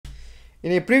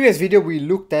In a previous video, we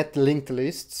looked at linked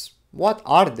lists. What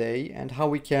are they and how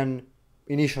we can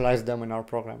initialize them in our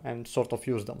program and sort of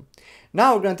use them.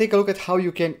 Now we're going to take a look at how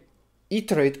you can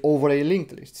iterate over a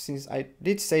linked list, since I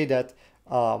did say that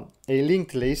a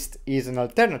linked list is an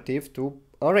alternative to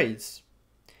arrays.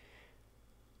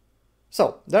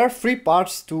 So there are three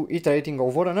parts to iterating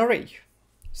over an array.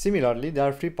 Similarly, there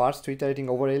are three parts to iterating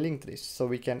over a linked list. So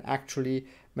we can actually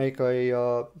make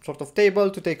a sort of table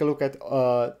to take a look at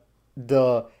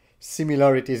the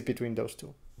similarities between those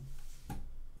two.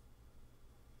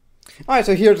 Alright,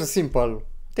 so here's a simple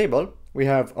table. We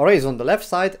have arrays on the left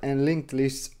side and linked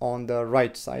lists on the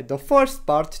right side. The first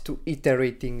part to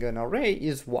iterating an array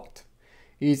is what?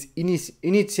 Is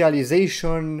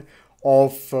initialization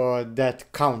of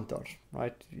that counter,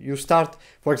 right? You start,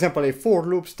 for example, a for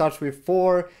loop starts with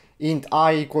for int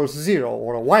I equals 0,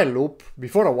 or a while loop.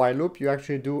 Before a while loop, you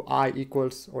actually do I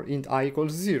equals or int I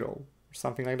equals 0, or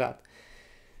something like that.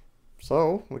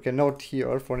 So we can note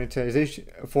here for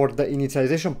initialization, for the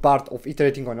initialization part of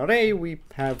iterating on array, we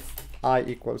have I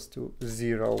equals to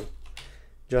 0,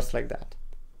 just like that.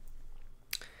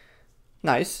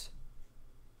 Nice.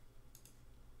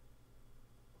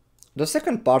 The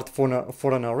second part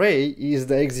for an array is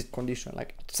the exit condition.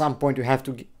 Like at some point you have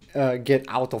to get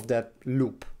out of that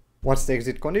loop. What's the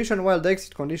exit condition? Well, the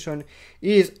exit condition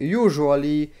is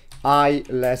usually I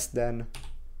less than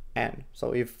n.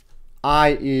 So if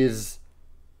I is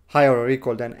higher or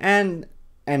equal than n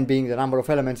being the number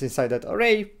of elements inside that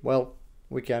array, well,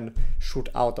 we can shoot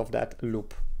out of that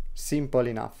loop. Simple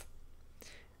enough.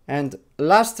 And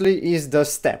lastly is the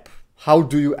step. How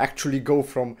do you actually go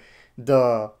from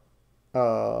the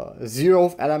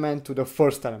 0th element to the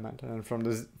first element, and from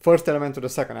the first element to the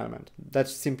second element?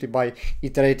 That's simply by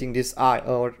iterating this I,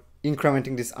 or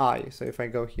incrementing this I. So if I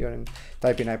go here and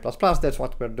type in I++, that's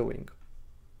what we're doing.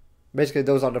 Basically,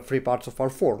 those are the three parts of our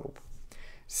for loop.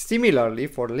 Similarly,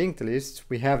 for linked lists,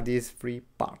 we have these three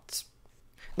parts.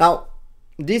 Now,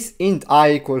 this int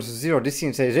I equals 0, this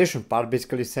initialization part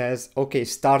basically says, okay,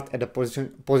 start at the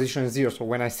position 0. So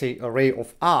when I say array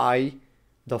of I,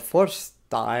 the first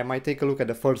time I take a look at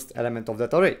the first element of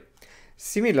that array.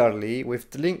 Similarly,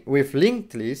 with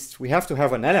linked lists, we have to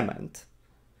have an element,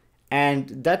 and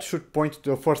that should point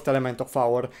to the first element of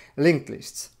our linked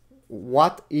lists.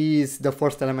 What is the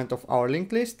first element of our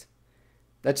linked list?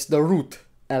 That's the root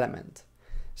element.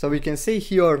 So we can say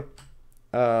here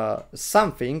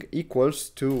something equals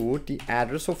to the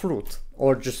address of root,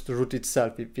 or just root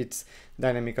itself if it's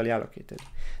dynamically allocated.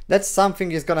 That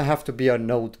something is gonna have to be a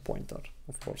node pointer.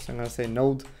 Of course, I'm gonna say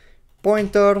node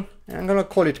pointer, and I'm gonna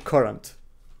call it current,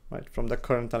 right, from the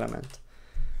current element,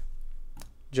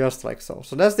 just like so.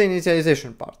 So that's the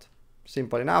initialization part.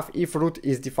 Simple enough. If root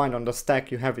is defined on the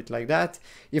stack, you have it like that.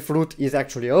 If root is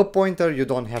actually a pointer, you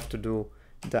don't have to do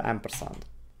the ampersand.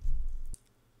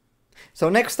 So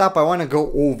next up, I want to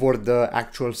go over the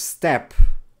actual step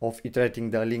of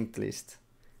iterating the linked list.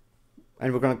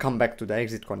 And we're going to come back to the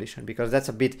exit condition, because that's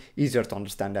a bit easier to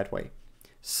understand that way.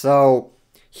 So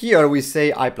here we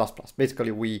say I++.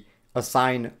 Basically, we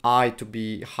assign I to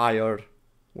be higher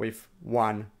with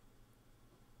 1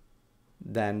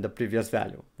 than the previous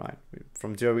value, right?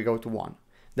 From 0 we go to 1.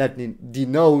 That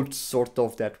denotes sort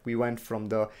of that we went from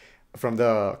the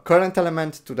current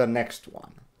element to the next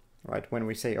one, right? When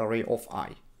we say array of I.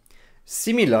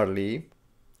 Similarly,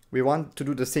 we want to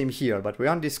do the same here, but we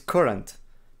want this current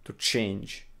to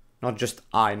change, not just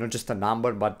I, not just a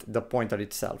number, but the pointer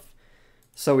itself.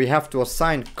 So we have to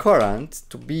assign current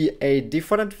to be a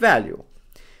different value,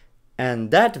 and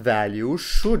that value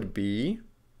should be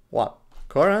what?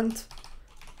 Current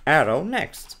arrow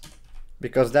next,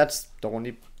 because that's the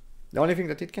only thing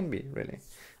that it can be, really,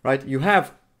 right? You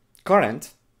have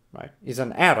current, right, is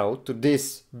an arrow to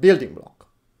this building block,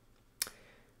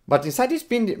 but inside this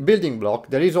building block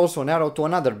there is also an arrow to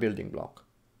another building block,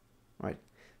 right?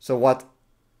 So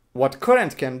what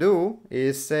current can do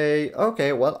is say,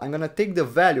 okay, well, I'm gonna take the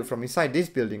value from inside this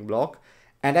building block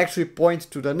and actually point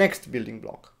to the next building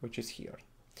block, which is here.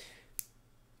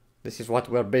 This is what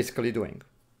we're basically doing.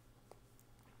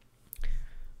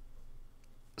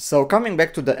 So coming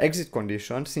back to the exit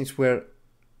condition, since we're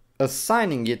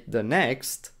assigning it the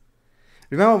next,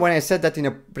 remember when I said that in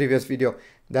a previous video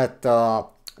that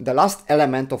the last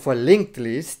element of a linked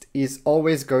list is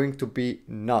always going to be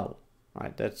null,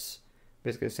 right? That's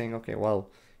basically saying, okay, well,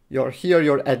 you're here,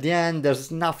 you're at the end, there's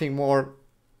nothing more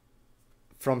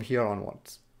from here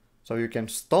onwards. So you can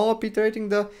stop iterating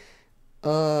the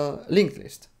linked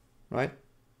list, right?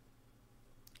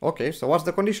 Okay, so what's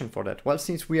the condition for that? Well,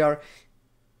 since we are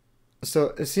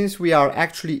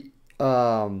actually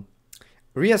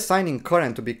reassigning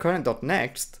current to be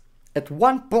current.next, at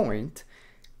one point,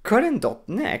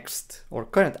 current.next, or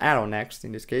current arrow next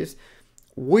in this case,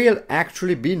 will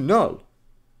actually be null,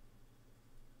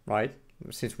 right?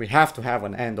 Since we have to have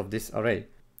an end of this array.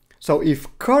 So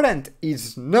if current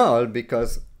is null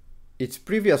because its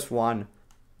previous one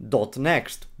dot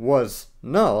next was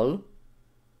null,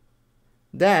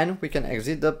 then we can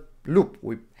exit the loop.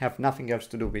 We have nothing else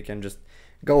to do. We can just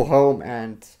go home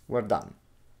and we're done.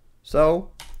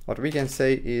 So what we can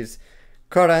say is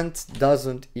current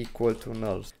doesn't equal to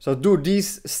null. So do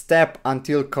this step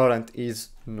until current is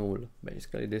null.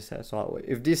 Basically this says, so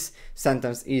if this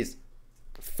sentence is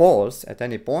false at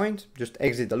any point, just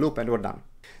exit the loop and we're done.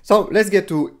 So let's get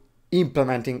to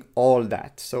implementing all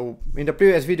that. So in the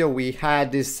previous video we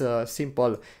had this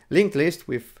simple linked list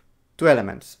with two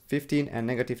elements, 15 and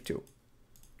 -2,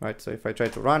 right? So if I try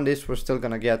to run this, we're still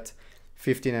gonna get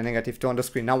 15 and -2 on the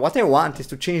screen. Now what I want is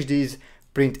to change these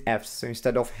printfs. So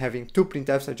instead of having two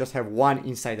printfs, I just have one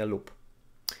inside a loop.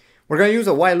 We're gonna use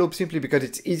a while loop simply because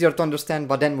it's easier to understand,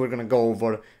 but then we're gonna go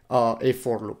over a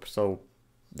for loop so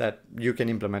that you can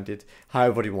implement it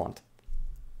however you want.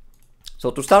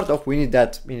 So to start off, we need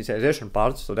that initialization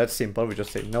part. So that's simple. We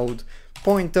just say node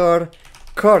pointer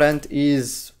current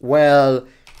is, well,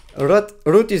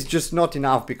 root is just not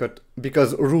enough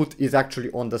because root is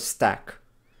actually on the stack,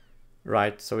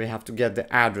 right? So we have to get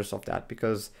the address of that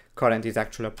because current is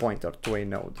actually a pointer to a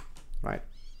node, right?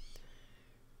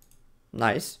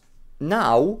 Nice.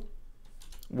 Now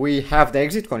we have the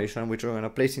exit condition, which we're going to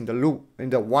place in the loop,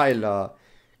 in the while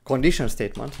condition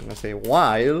statement. I'm going to say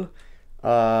while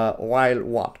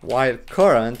what? While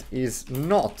current is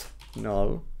not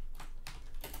null,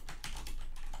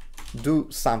 do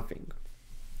something.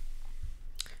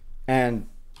 And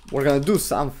we're gonna do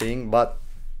something, but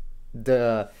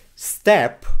the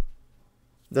step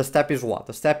is what?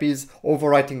 The step is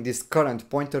overwriting this current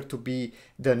pointer to be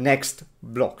the next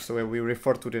block. So we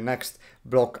refer to the next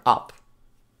block up.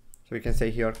 So we can say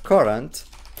here current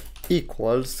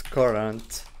equals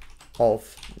current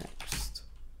of next.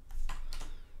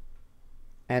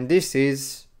 And this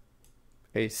is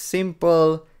a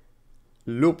simple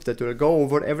loop that will go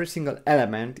over every single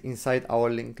element inside our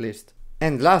linked list.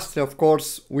 And lastly, of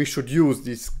course, we should use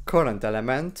this current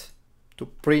element to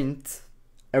print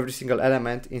every single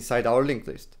element inside our linked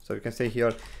list. So you can say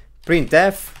here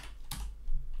printf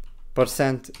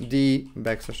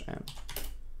 %d\n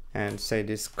and say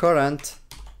this current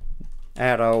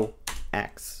arrow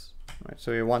x. Right?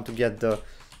 So you want to get the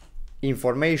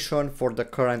information for the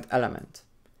current element.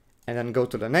 And then go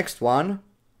to the next one.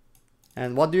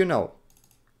 And what do you know?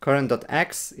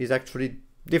 Current.x is actually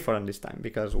different this time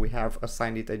because we have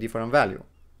assigned it a different value,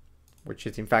 which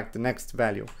is in fact the next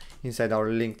value inside our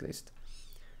linked list.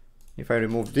 If I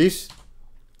remove these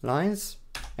lines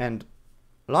and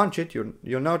launch it,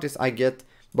 you'll notice I get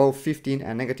both 15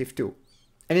 and -2.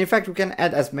 And in fact, we can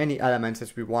add as many elements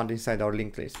as we want inside our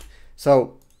linked list.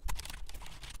 So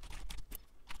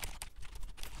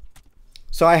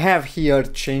I have here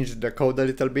changed the code a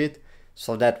little bit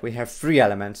so that we have 3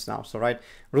 elements now. So right,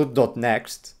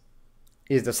 root.next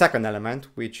is the second element,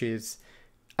 which is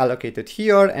allocated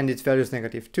here and its value is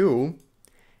 -2.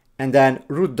 And then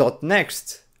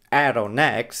root.next arrow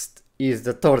next is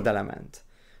the third element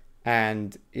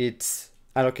and it's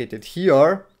allocated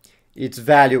here. Its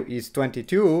value is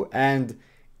 22 and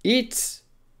its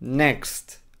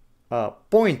next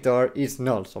pointer is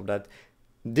null, so that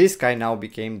this guy now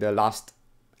became the last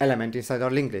element inside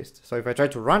our linked list. So if I try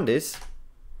to run this,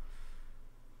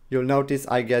 you'll notice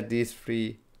I get these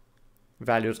 3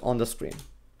 values on the screen.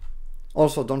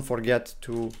 Also, don't forget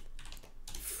to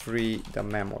free the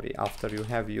memory after you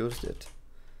have used it.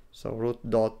 So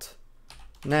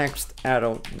root.next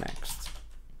arrow next.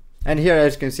 And here,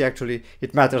 as you can see, actually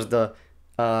it matters the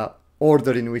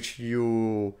order in which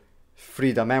you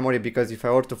free the memory, because if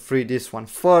I were to free this one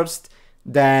first,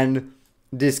 then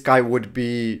this guy would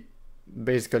be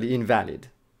basically invalid,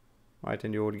 right?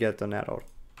 And you would get an error.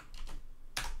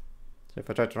 So if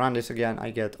I try to run this again,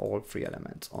 I get all 3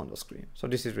 elements on the screen. So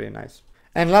this is really nice.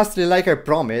 And lastly, like I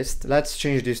promised, let's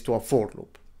change this to a for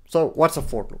loop. So what's a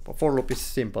for loop? A for loop is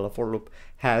simple. A for loop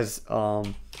has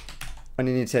an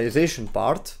initialization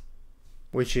part,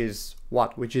 which is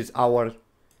what? Which is our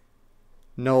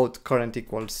node current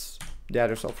equals the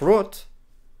address of root,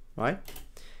 right?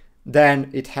 Then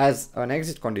it has an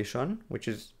exit condition, which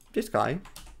is this guy,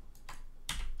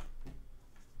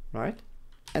 right?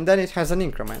 And then it has an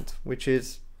increment, which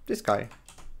is this guy.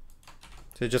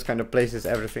 So it just kind of places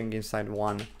everything inside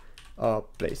one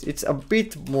place. It's a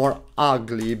bit more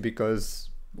ugly because,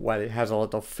 well, it has a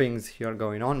lot of things here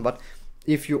going on, but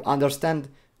if you understand,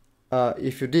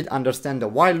 if you did understand the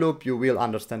while loop, you will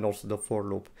understand also the for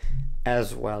loop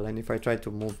as well. And if I try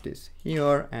to move this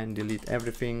here and delete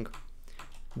everything,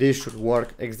 this should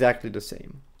work exactly the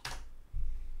same,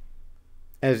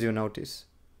 as you notice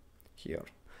here.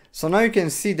 So now you can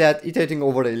see that iterating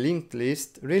over a linked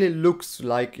list really looks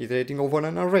like iterating over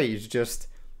an array. It's just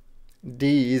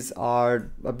these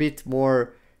are a bit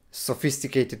more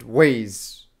sophisticated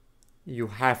ways you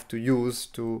have to use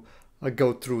to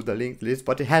go through the linked list,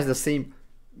 but it has the same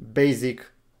basic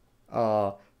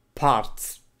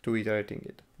parts to iterating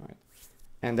it, right?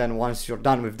 And then once you're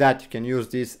done with that, you can use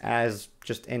this as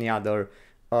just any other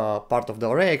part of the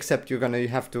array, except you're gonna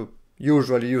have to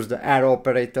usually use the arrow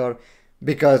operator,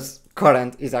 because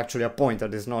current is actually a pointer.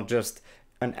 It's not just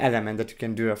an element that you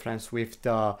can do reference with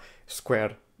the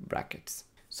square brackets.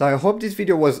 So I hope this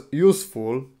video was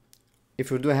useful. If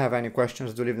you do have any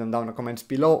questions, do leave them down in the comments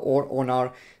below or on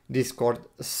our Discord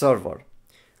server.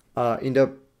 In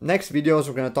the next videos,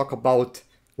 we're going to talk about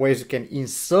ways you can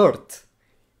insert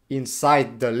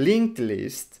inside the linked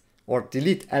list or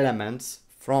delete elements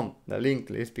from the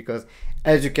linked list, because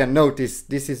as you can notice,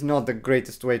 this is not the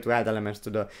greatest way to add elements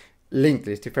to the linked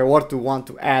list. If I were to want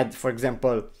to add, for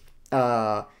example,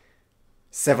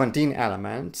 17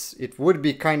 elements, it would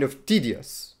be kind of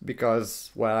tedious,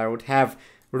 because, well, I would have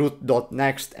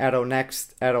root.next, arrow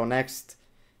next, arrow next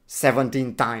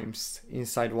 17 times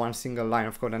inside one single line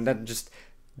of code, and that just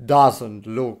doesn't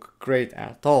look great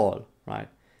at all, right?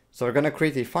 So we're gonna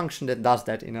create a function that does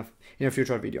that in a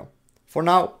future video. For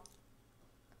now,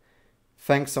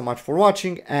 thanks so much for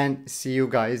watching, and see you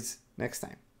guys next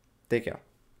time. Take care.